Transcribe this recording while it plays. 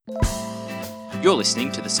You're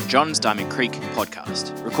listening to the St John's Diamond Creek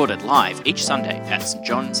podcast, recorded live each Sunday at St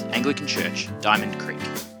John's Anglican Church, Diamond Creek.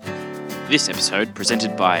 This episode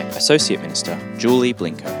presented by Associate Minister Julie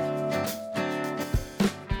Blinko.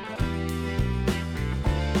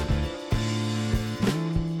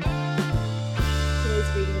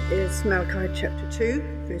 Today's reading is Malachi chapter 2,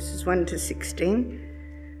 verses 1 to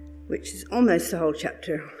 16, which is almost the whole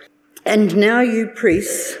chapter. And now you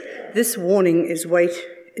priests, this warning is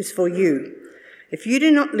for you. If you do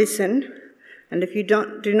not listen, and if you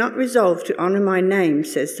do not resolve to honour my name,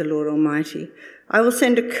 says the Lord Almighty, I will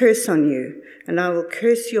send a curse on you, and I will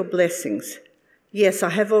curse your blessings. Yes, I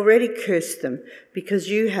have already cursed them, because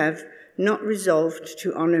you have not resolved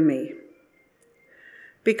to honour me.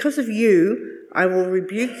 Because of you, I will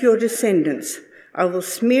rebuke your descendants. I will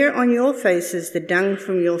smear on your faces the dung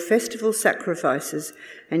from your festival sacrifices,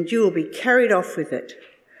 and you will be carried off with it.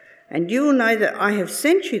 And you will know that I have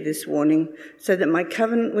sent you this warning, so that my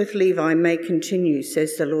covenant with Levi may continue,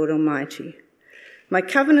 says the Lord Almighty. My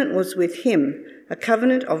covenant was with him, a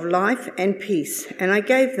covenant of life and peace, and I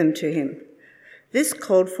gave them to him. This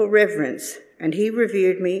called for reverence, and he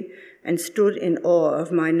revered me and stood in awe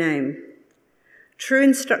of my name. True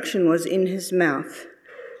instruction was in his mouth,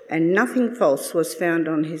 and nothing false was found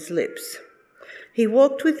on his lips. He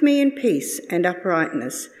walked with me in peace and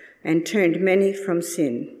uprightness, and turned many from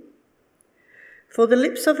sin. For the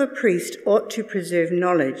lips of a priest ought to preserve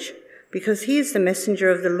knowledge, because he is the messenger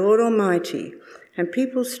of the Lord Almighty, and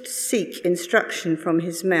people seek instruction from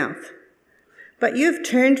his mouth. But you have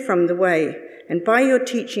turned from the way, and by your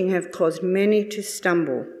teaching have caused many to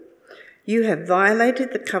stumble. You have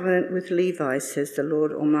violated the covenant with Levi, says the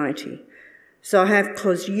Lord Almighty. So I have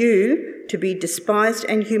caused you to be despised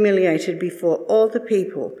and humiliated before all the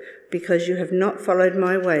people, because you have not followed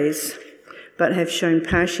my ways, but have shown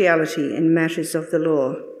partiality in matters of the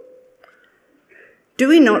law. Do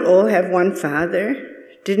we not all have one Father?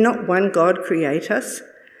 Did not one God create us?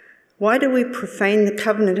 Why do we profane the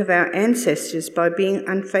covenant of our ancestors by being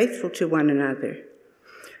unfaithful to one another?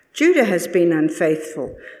 Judah has been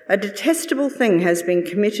unfaithful. A detestable thing has been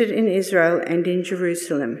committed in Israel and in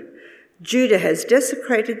Jerusalem. Judah has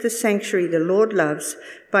desecrated the sanctuary the Lord loves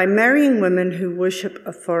by marrying women who worship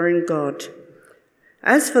a foreign god.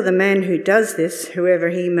 As for the man who does this, whoever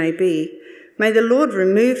he may be, may the Lord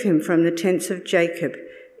remove him from the tents of Jacob,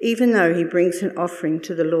 even though he brings an offering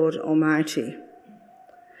to the Lord Almighty.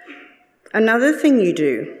 Another thing you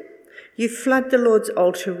do, you flood the Lord's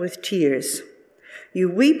altar with tears. You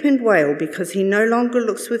weep and wail because he no longer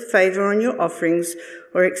looks with favour on your offerings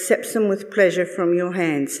or accepts them with pleasure from your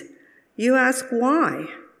hands. You ask why?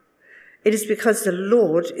 It is because the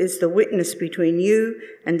Lord is the witness between you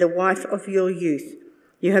and the wife of your youth.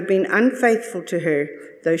 You have been unfaithful to her,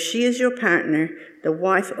 though she is your partner, the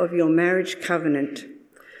wife of your marriage covenant.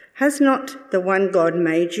 Has not the one God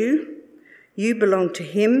made you? You belong to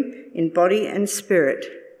him in body and spirit.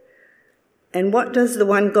 And what does the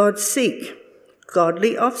one God seek?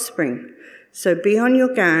 Godly offspring. So be on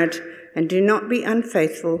your guard and do not be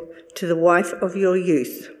unfaithful to the wife of your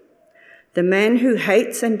youth. The man who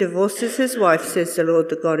hates and divorces his wife, says the Lord,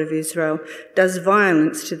 the God of Israel, does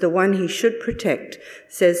violence to the one he should protect,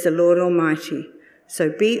 says the Lord Almighty. So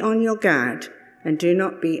be on your guard and do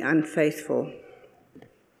not be unfaithful.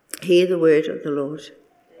 Hear the word of the Lord.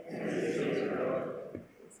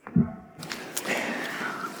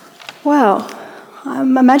 Well,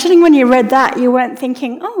 I'm imagining when you read that, you weren't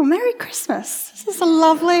thinking, oh, Merry Christmas. This is a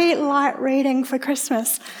lovely, light reading for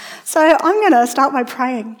Christmas. So I'm going to start by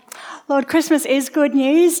praying. Lord, Christmas is good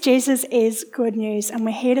news. Jesus is good news, and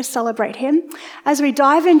we're here to celebrate him. As we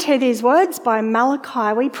dive into these words by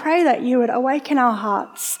Malachi, we pray that you would awaken our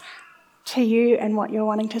hearts to you and what you're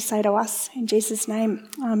wanting to say to us. In Jesus' name,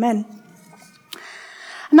 amen.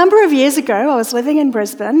 A number of years ago, I was living in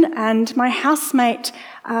Brisbane, and my housemate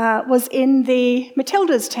was in the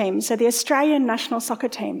Matildas team, so the Australian national soccer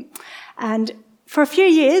team. And for a few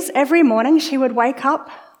years, every morning she would wake up.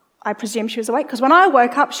 I presume she was awake, because when I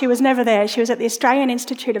woke up, she was never there. She was at the Australian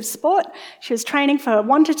Institute of Sport. She was training for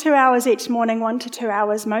 1 to 2 hours each morning, 1 to 2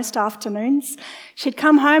 hours most afternoons. She'd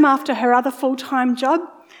come home after her other full-time job,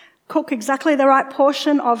 cook exactly the right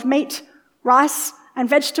portion of meat, rice, and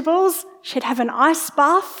vegetables. She'd have an ice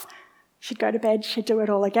bath. She'd go to bed. She'd do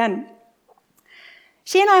it all again.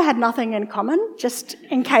 She and I had nothing in common. Just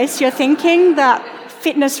in case you're thinking that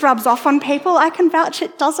fitness rubs off on people, I can vouch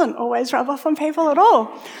it doesn't always rub off on people at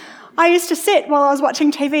all. I used to sit while I was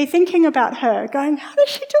watching TV thinking about her, going, how does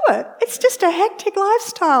she do it? It's just a hectic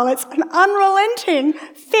lifestyle. It's an unrelenting,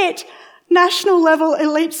 fit, national level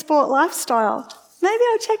elite sport lifestyle. Maybe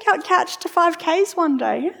I'll check out Couch to 5Ks one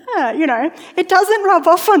day. Yeah, it doesn't rub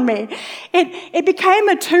off on me. It became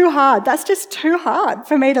that's just too hard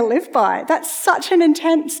for me to live by. That's such an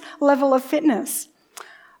intense level of fitness.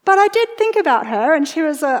 But I did think about her, and she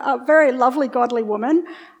was a very lovely, godly woman.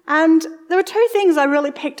 And there were two things I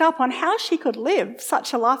really picked up on how she could live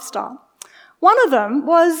such a lifestyle. One of them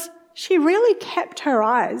was she really kept her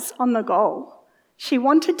eyes on the goal. She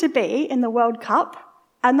wanted to be in the World Cup,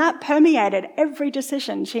 and that permeated every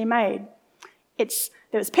decision she made. There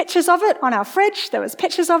was pictures of it on our fridge. There was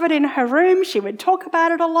pictures of it in her room. She would talk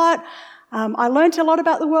about it a lot. I learnt a lot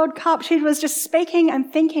about the World Cup. She was just speaking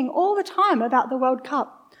and thinking all the time about the World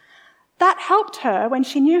Cup. That helped her, when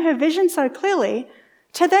she knew her vision so clearly,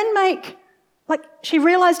 to then she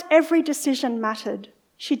realised every decision mattered.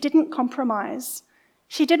 She didn't compromise.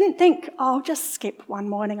 She didn't think, I'll just skip one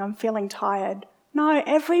morning, I'm feeling tired. No,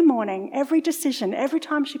 every morning, every decision, every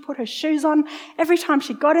time she put her shoes on, every time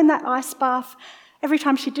she got in that ice bath, every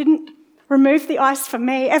time she didn't remove the ice for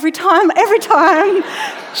me, every time,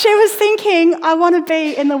 she was thinking, I want to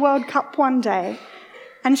be in the World Cup one day.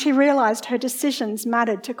 And she realised her decisions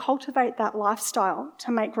mattered to cultivate that lifestyle,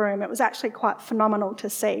 to make room. It was actually quite phenomenal to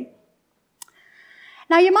see.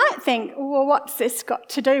 Now, you might think, well, what's this got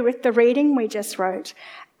to do with the reading we just heard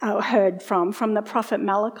from the prophet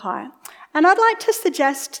Malachi? And I'd like to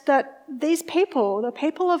suggest that these people, the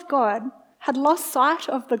people of God, had lost sight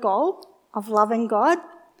of the goal of loving God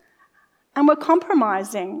and were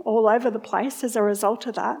compromising all over the place as a result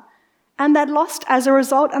of that. And they'd lost, as a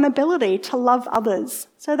result, an ability to love others.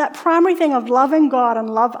 So that primary thing of loving God and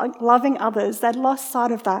loving others, they'd lost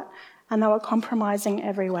sight of that, and they were compromising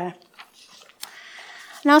everywhere.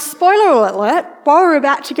 Now, spoiler alert, while we're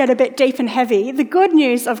about to get a bit deep and heavy, the good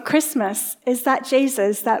news of Christmas is that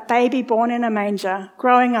Jesus, that baby born in a manger,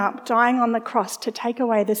 growing up, dying on the cross to take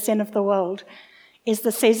away the sin of the world, is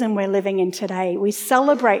the season we're living in today. We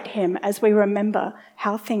celebrate him as we remember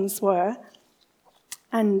how things were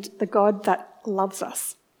and the God that loves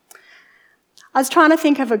us. I was trying to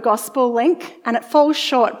think of a gospel link, and it falls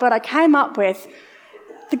short, but I came up with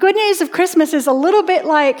the good news of Christmas is a little bit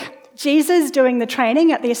like Jesus doing the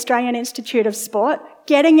training at the Australian Institute of Sport,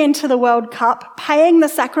 getting into the World Cup, paying the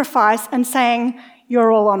sacrifice and saying,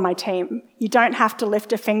 you're all on my team. You don't have to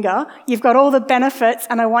lift a finger. You've got all the benefits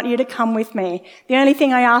and I want you to come with me. The only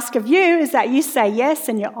thing I ask of you is that you say yes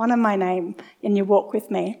and you honour my name and you walk with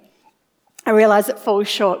me. I realise it falls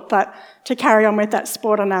short, but to carry on with that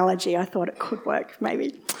sport analogy, I thought it could work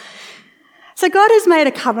maybe. So God has made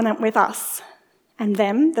a covenant with us and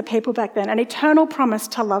them, the people back then, an eternal promise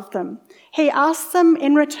to love them. He asked them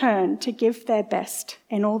in return to give their best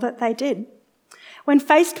in all that they did. When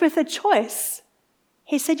faced with a choice,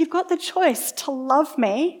 he said, you've got the choice to love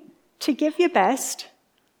me, to give your best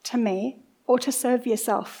to me, or to serve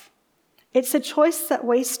yourself. It's a choice that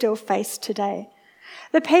we still face today.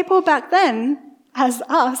 The people back then, as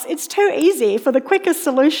us, it's too easy for the quickest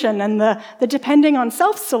solution and the depending on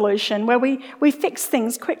self solution where we fix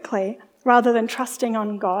things quickly, rather than trusting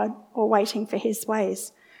on God or waiting for his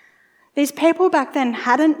ways. These people back then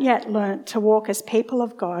hadn't yet learnt to walk as people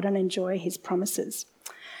of God and enjoy his promises.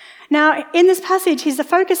 Now, in this passage, he's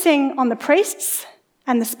focusing on the priests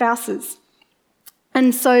and the spouses.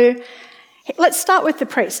 And so let's start with the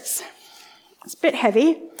priests. It's a bit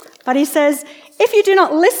heavy, but he says, if you do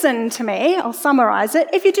not listen to me, I'll summarise it,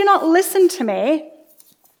 if you do not listen to me,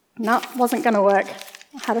 no, wasn't going to work.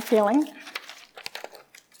 I had a feeling.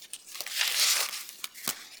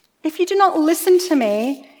 If you do not listen to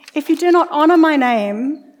me, if you do not honour my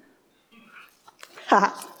name,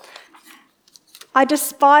 I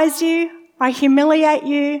despise you, I humiliate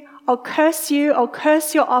you, I'll curse you, I'll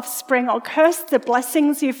curse your offspring, I'll curse the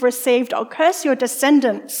blessings you've received, I'll curse your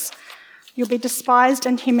descendants. You'll be despised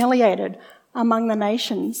and humiliated among the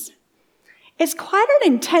nations. It's quite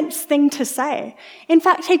an intense thing to say. In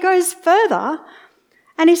fact, he goes further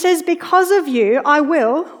and he says, because of you, I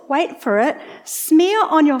will, wait for it, smear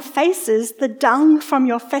on your faces the dung from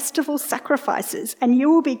your festival sacrifices, and you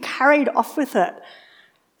will be carried off with it.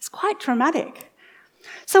 It's quite dramatic.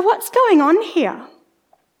 So what's going on here?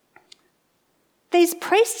 These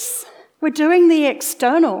priests were doing the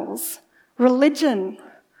externals, religion,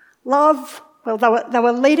 love. Well, they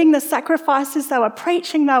were leading the sacrifices, they were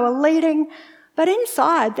preaching, they were leading, but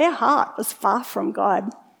inside their heart was far from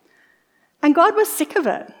God. And God was sick of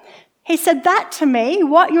it. He said, that to me,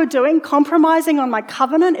 what you're doing, compromising on my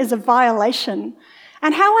covenant, is a violation.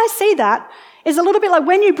 And how I see that is a little bit like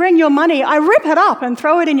when you bring your money, I rip it up and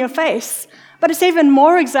throw it in your face. But it's even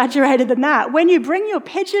more exaggerated than that. When you bring your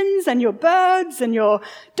pigeons and your birds and your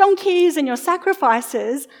donkeys and your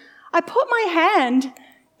sacrifices, I put my hand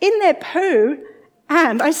in their poo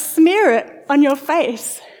and I smear it on your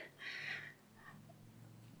face.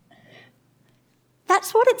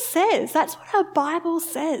 That's what it says. That's what our Bible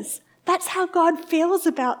says. That's how God feels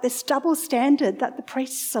about this double standard that the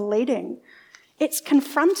priests are leading. It's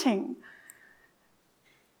confronting.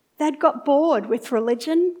 They'd got bored with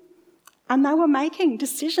religion and they were making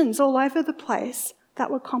decisions all over the place that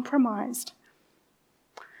were compromised.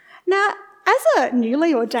 Now, as a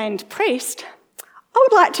newly ordained priest, I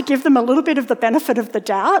would like to give them a little bit of the benefit of the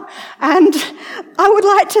doubt, and I would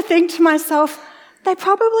like to think to myself, they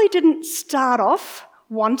probably didn't start off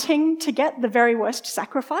wanting to get the very worst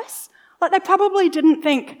sacrifice. Like, they probably didn't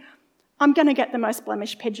think, I'm going to get the most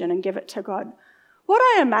blemished pigeon and give it to God. What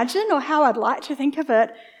I imagine, or how I'd like to think of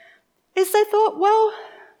it, is they thought, well,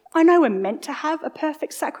 I know we're meant to have a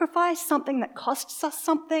perfect sacrifice, something that costs us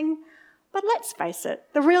something, but let's face it,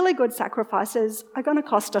 the really good sacrifices are going to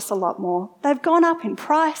cost us a lot more. They've gone up in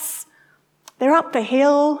price. They're up the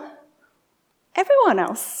hill. Everyone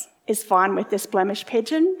else is fine with this blemished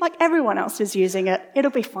pigeon. Like, everyone else is using it.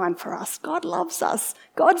 It'll be fine for us. God loves us.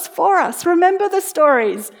 God's for us. Remember the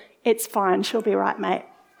stories. It's fine. She'll be right, mate.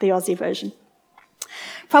 The Aussie version.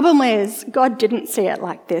 Problem is, God didn't see it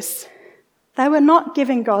like this. They were not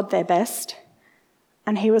giving God their best,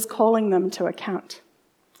 and he was calling them to account.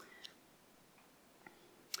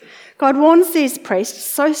 God warns these priests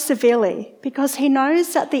so severely because he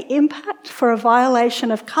knows that the impact for a violation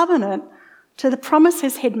of covenant to the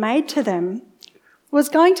promises he'd made to them was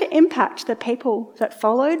going to impact the people that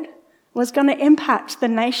followed, was going to impact the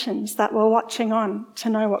nations that were watching on to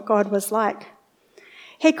know what God was like.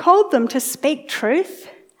 He called them to speak truth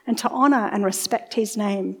and to honour and respect his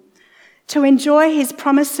name, to enjoy his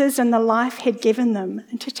promises and the life he'd given them,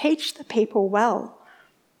 and to teach the people well.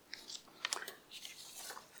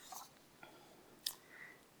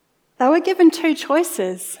 They were given two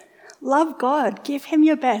choices. Love God, give him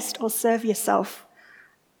your best, or serve yourself.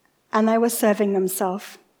 And they were serving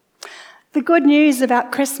themselves. The good news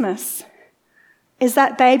about Christmas is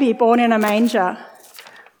that baby born in a manger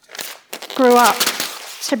grew up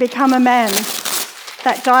to become a man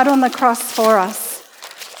that died on the cross for us.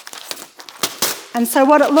 And so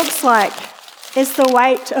what it looks like is the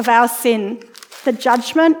weight of our sin, the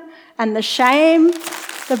judgment and the shame,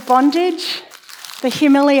 the bondage, the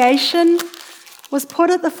humiliation was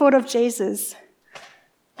put at the foot of Jesus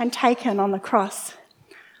and taken on the cross.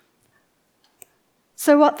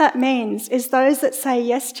 So what that means is those that say,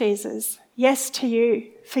 yes, Jesus, yes to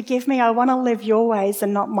you, forgive me, I want to live your ways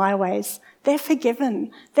and not my ways, they're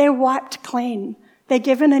forgiven, they're wiped clean, they're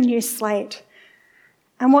given a new slate.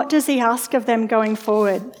 And what does he ask of them going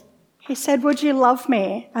forward? He said, would you love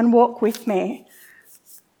me and walk with me?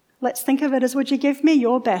 Let's think of it as, would you give me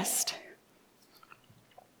your best?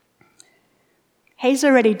 He's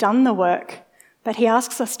already done the work, but he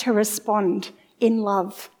asks us to respond in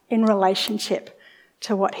love, in relationship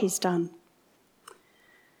to what he's done.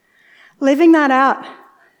 Living that out,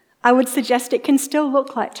 I would suggest it can still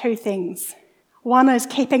look like two things. One is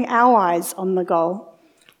keeping our eyes on the goal.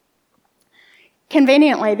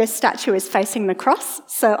 Conveniently, this statue is facing the cross,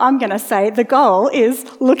 so I'm going to say the goal is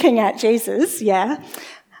looking at Jesus, yeah.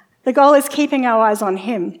 The goal is keeping our eyes on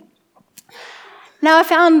him. Now, I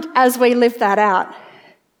found as we live that out,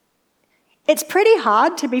 it's pretty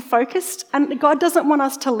hard to be focused, and God doesn't want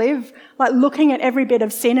us to live like looking at every bit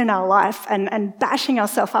of sin in our life and bashing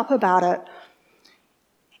ourselves up about it.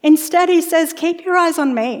 Instead, he says, keep your eyes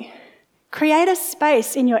on me. Create a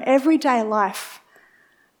space in your everyday life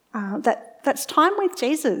that's time with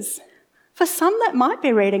Jesus. For some, that might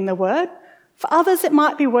be reading the Word. For others, it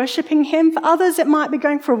might be worshipping him. For others, it might be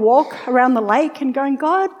going for a walk around the lake and going,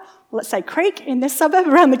 God, let's say creek, in this suburb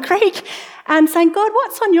around the creek, and saying, God,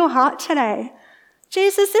 what's on your heart today?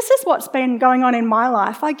 Jesus, this is what's been going on in my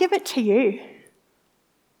life. I give it to you.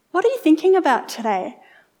 What are you thinking about today?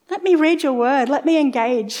 Let me read your word. Let me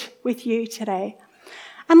engage with you today.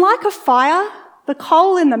 And like a fire, the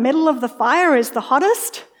coal in the middle of the fire is the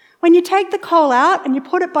hottest. When you take the coal out and you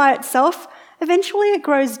put it by itself, eventually it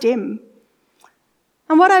grows dim.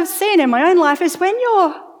 And what I've seen in my own life is when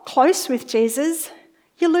you're close with Jesus,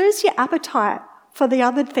 you lose your appetite for the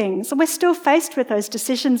other things. And we're still faced with those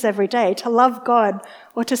decisions every day, to love God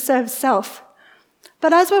or to serve self.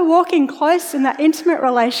 But as we're walking close in that intimate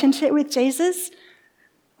relationship with Jesus,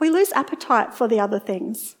 we lose appetite for the other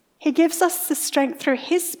things. He gives us the strength through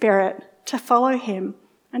his Spirit to follow him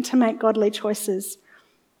and to make godly choices.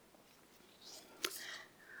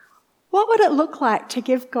 What would it look like to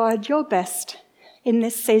give God your best in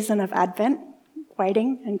this season of Advent,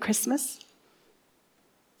 waiting, and Christmas?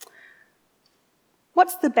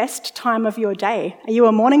 What's the best time of your day? Are you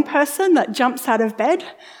a morning person that jumps out of bed,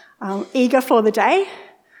 eager for the day?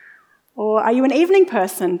 Or are you an evening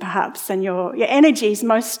person, perhaps, and your energy's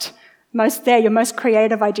most there, your most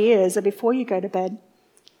creative ideas are before you go to bed?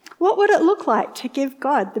 What would it look like to give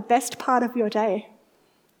God the best part of your day?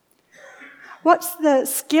 What's the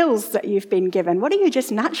skills that you've been given? What are you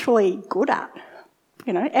just naturally good at,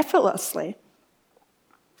 effortlessly?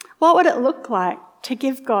 What would it look like to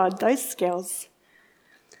give God those skills?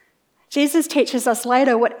 Jesus teaches us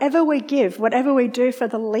later, whatever we give, whatever we do for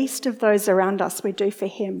the least of those around us, we do for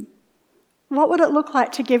him. What would it look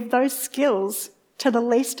like to give those skills to the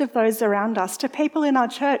least of those around us, to people in our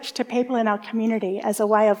church, to people in our community, as a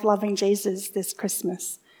way of loving Jesus this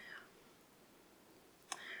Christmas?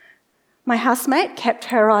 My housemate kept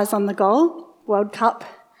her eyes on the goal, World Cup.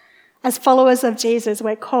 As followers of Jesus,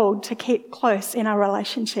 we're called to keep close in our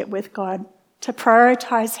relationship with God, to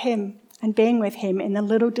prioritise him and being with him in the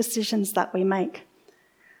little decisions that we make.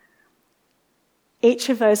 Each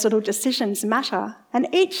of those little decisions matter, and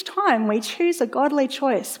each time we choose a godly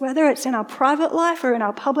choice, whether it's in our private life or in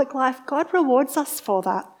our public life, God rewards us for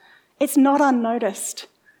that. It's not unnoticed.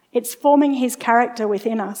 It's forming his character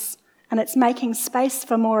within us, and it's making space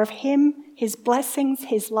for more of him, his blessings,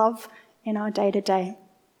 his love in our day-to-day.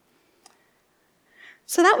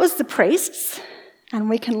 So that was the priests, and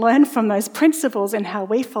we can learn from those principles in how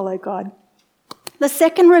we follow God. The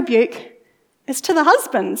second rebuke is to the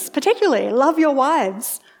husbands, particularly, love your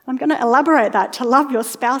wives. I'm going to elaborate that, to love your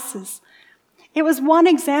spouses. It was one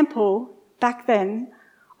example back then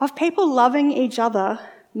of people loving each other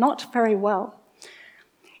not very well.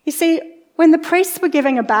 You see, when the priests were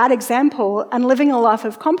giving a bad example and living a life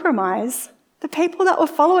of compromise, the people that were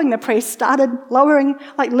following the priests started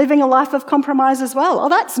living a life of compromise as well. Oh,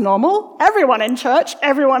 that's normal. Everyone in church,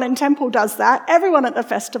 everyone in temple does that. Everyone at the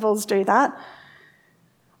festivals do that.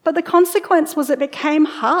 But the consequence was it became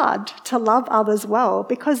hard to love others well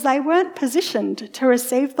because they weren't positioned to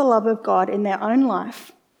receive the love of God in their own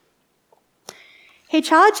life. He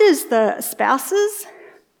charges the spouses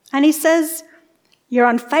and he says, you're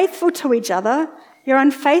unfaithful to each other, you're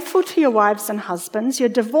unfaithful to your wives and husbands, you're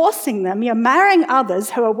divorcing them, you're marrying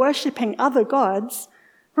others who are worshipping other gods.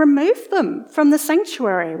 Remove them from the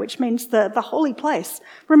sanctuary, which means the holy place.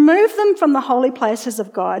 Remove them from the holy places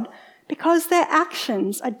of God, because their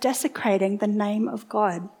actions are desecrating the name of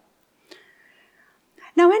God.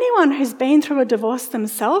 Now, anyone who's been through a divorce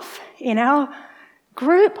themselves in our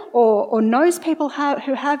group or knows people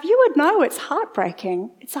who have, you would know it's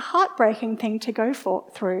heartbreaking. It's a heartbreaking thing to go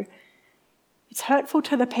through. It's hurtful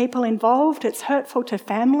to the people involved. It's hurtful to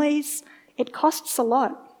families. It costs a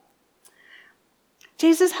lot.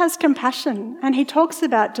 Jesus has compassion, and he talks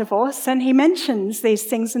about divorce, and he mentions these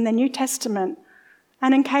things in the New Testament.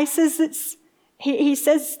 And in cases, he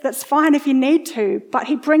says that's fine if you need to, but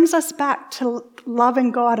he brings us back to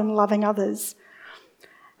loving God and loving others.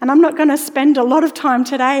 And I'm not going to spend a lot of time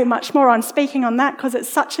today much more on speaking on that because it's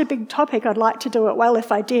such a big topic. I'd like to do it well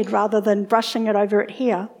if I did rather than brushing it over it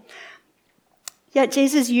here. Yet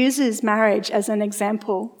Jesus uses marriage as an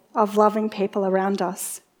example of loving people around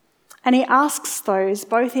us. And he asks those,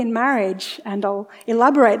 both in marriage, and I'll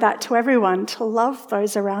elaborate that to everyone, to love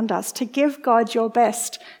those around us, to give God your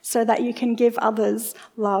best so that you can give others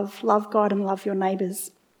love God and love your neighbours.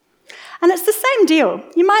 And it's the same deal.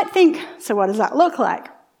 You might think, so what does that look like?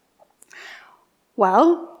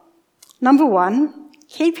 Well, number one,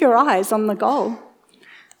 keep your eyes on the goal.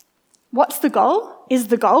 What's the goal? Is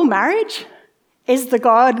the goal marriage? Is the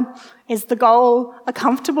goal a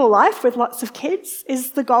comfortable life with lots of kids?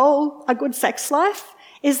 Is the goal a good sex life?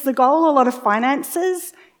 Is the goal a lot of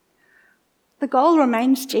finances? The goal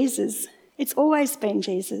remains Jesus. It's always been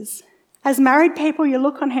Jesus. As married people, you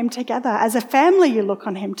look on him together. As a family, you look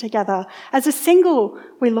on him together. As a single,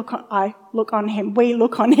 we look on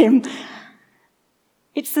him.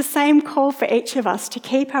 It's the same call for each of us to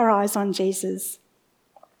keep our eyes on Jesus.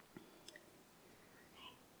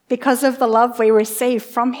 Because of the love we receive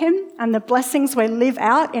from him and the blessings we live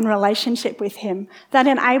out in relationship with him, that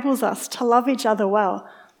enables us to love each other well.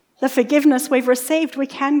 The forgiveness we've received, we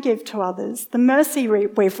can give to others. The mercy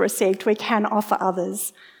we've received, we can offer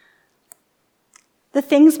others. The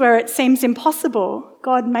things where it seems impossible,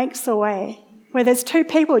 God makes a way. Where there's two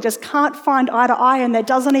people who just can't find eye to eye and there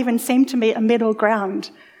doesn't even seem to be a middle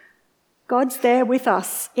ground. God's there with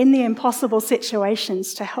us in the impossible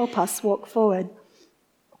situations to help us walk forward.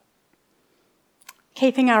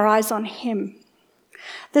 Keeping our eyes on him.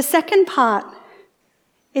 The second part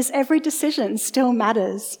is every decision still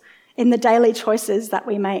matters in the daily choices that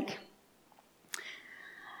we make.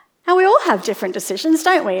 And we all have different decisions,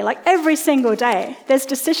 don't we? Like every single day, there's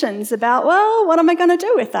decisions about, well, what am I going to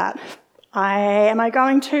do with that? Am I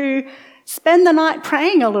going to spend the night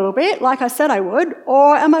praying a little bit, like I said I would,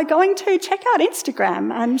 or am I going to check out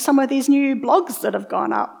Instagram and some of these new blogs that have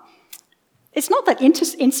gone up? It's not that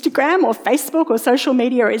Instagram or Facebook or social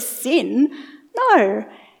media is sin. No.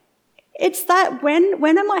 It's that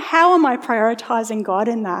how am I prioritizing God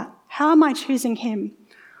in that? How am I choosing him?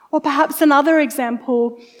 Or perhaps another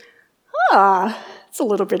example, it's a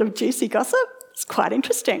little bit of juicy gossip. It's quite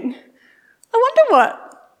interesting. I wonder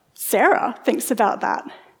what Sarah thinks about that.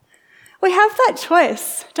 We have that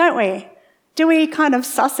choice, don't we? Do we kind of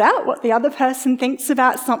suss out what the other person thinks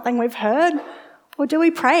about something we've heard? Or do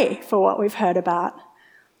we pray for what we've heard about?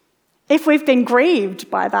 If we've been grieved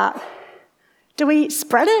by that, do we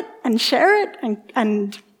spread it and share it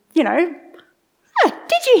and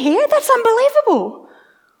did you hear? That's unbelievable.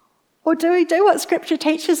 Or do we do what Scripture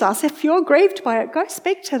teaches us? If you're grieved by it, go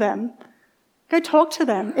speak to them. Go talk to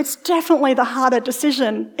them. It's definitely the harder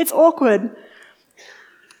decision. It's awkward.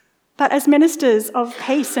 But as ministers of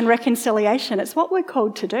peace and reconciliation, it's what we're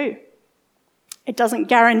called to do. It doesn't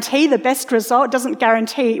guarantee the best result, it doesn't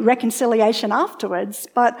guarantee reconciliation afterwards,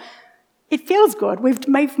 but it feels good. We've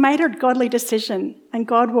made a godly decision, and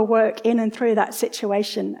God will work in and through that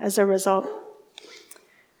situation as a result.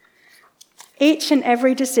 Each and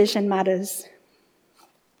every decision matters,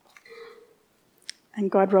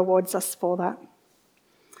 and God rewards us for that.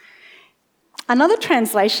 Another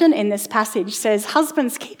translation in this passage says,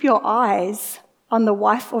 "Husbands, keep your eyes on the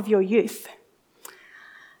wife of your youth."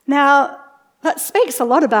 Now, that speaks a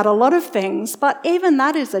lot about a lot of things, but even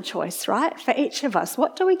that is a choice, right? For each of us,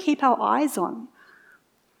 what do we keep our eyes on?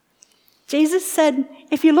 Jesus said,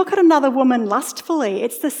 if you look at another woman lustfully,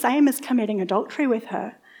 it's the same as committing adultery with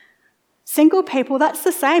her. Single people, that's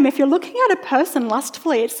the same. If you're looking at a person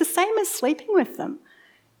lustfully, it's the same as sleeping with them.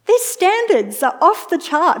 These standards are off the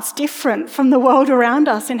charts different from the world around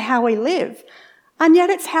us in how we live. And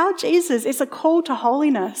yet it's how Jesus is a call to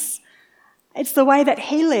holiness. It's the way that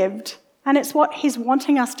he lived, and it's what he's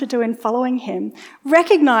wanting us to do in following him,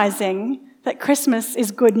 recognizing that Christmas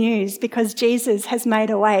is good news because Jesus has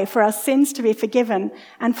made a way for our sins to be forgiven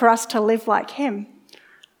and for us to live like him.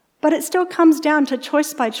 But it still comes down to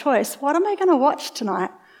choice by choice. What am I going to watch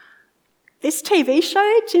tonight? This TV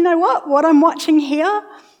show, do you know what? What I'm watching here,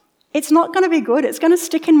 it's not going to be good. It's going to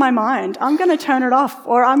stick in my mind. I'm going to turn it off,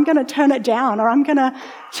 or I'm going to turn it down, or I'm going to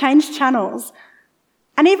change channels.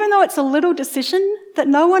 And even though it's a little decision that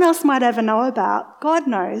no one else might ever know about, God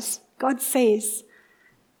knows, God sees.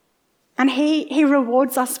 And he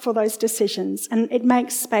rewards us for those decisions, and it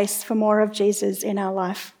makes space for more of Jesus in our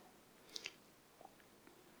life.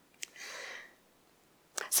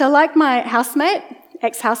 So like my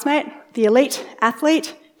ex-housemate, the elite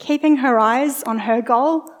athlete, keeping her eyes on her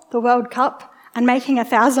goal, the World Cup, and making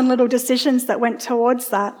 1,000 little decisions that went towards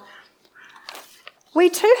that, we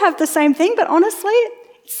too have the same thing, but honestly,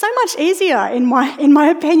 it's so much easier in my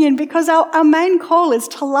opinion, because our main call is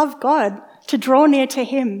to love God, to draw near to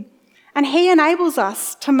him. And he enables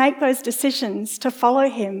us to make those decisions, to follow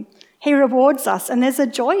him. He rewards us, and there's a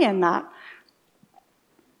joy in that.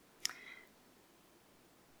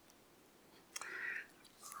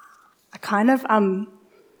 I kind of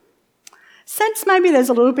sense maybe there's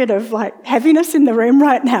a little bit of like heaviness in the room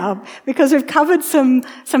right now, because we've covered some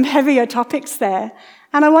heavier topics there.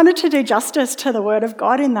 And I wanted to do justice to the word of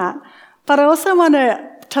God in that. But I also want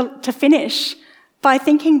to finish by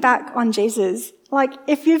thinking back on Jesus. Like,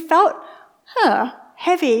 if you felt,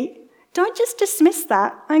 heavy, don't just dismiss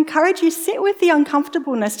that. I encourage you, sit with the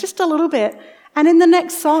uncomfortableness just a little bit. And in the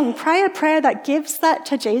next song, pray a prayer that gives that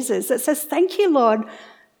to Jesus, that says, thank you, Lord,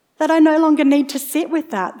 that I no longer need to sit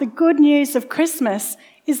with that. The good news of Christmas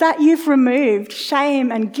is that you've removed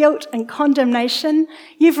shame and guilt and condemnation.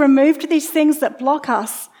 You've removed these things that block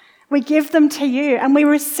us. We give them to you, and we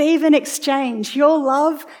receive in exchange your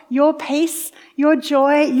love, your peace, your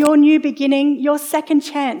joy, your new beginning, your second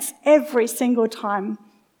chance every single time.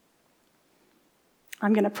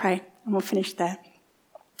 I'm going to pray, and we'll finish there.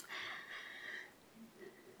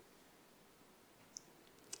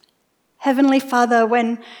 Heavenly Father,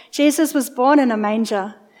 when Jesus was born in a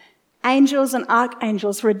manger, angels and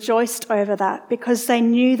archangels rejoiced over that because they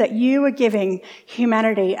knew that you were giving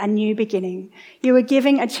humanity a new beginning. You were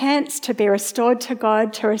giving a chance to be restored to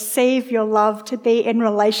God, to receive your love, to be in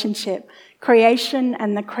relationship, creation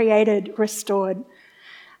and the created restored.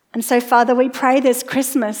 And so, Father, we pray this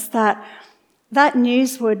Christmas that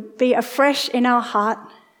news would be afresh in our heart,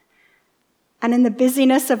 and in the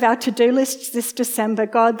busyness of our to-do lists this December,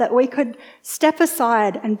 God, that we could step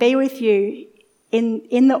aside and be with you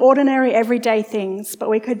in the ordinary, everyday things, but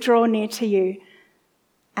we could draw near to you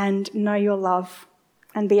and know your love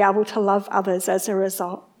and be able to love others as a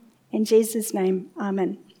result. In Jesus' name,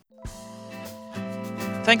 amen.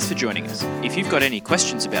 Thanks for joining us. If you've got any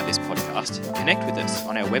questions about this podcast, connect with us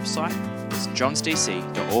on our website,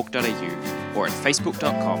 stjohnsdc.org.au, or at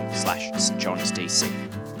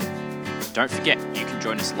facebook.com/stjohnsdc. Don't forget, you can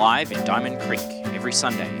join us live in Diamond Creek every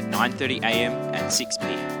Sunday at 9:30 a.m. and 6 p.m.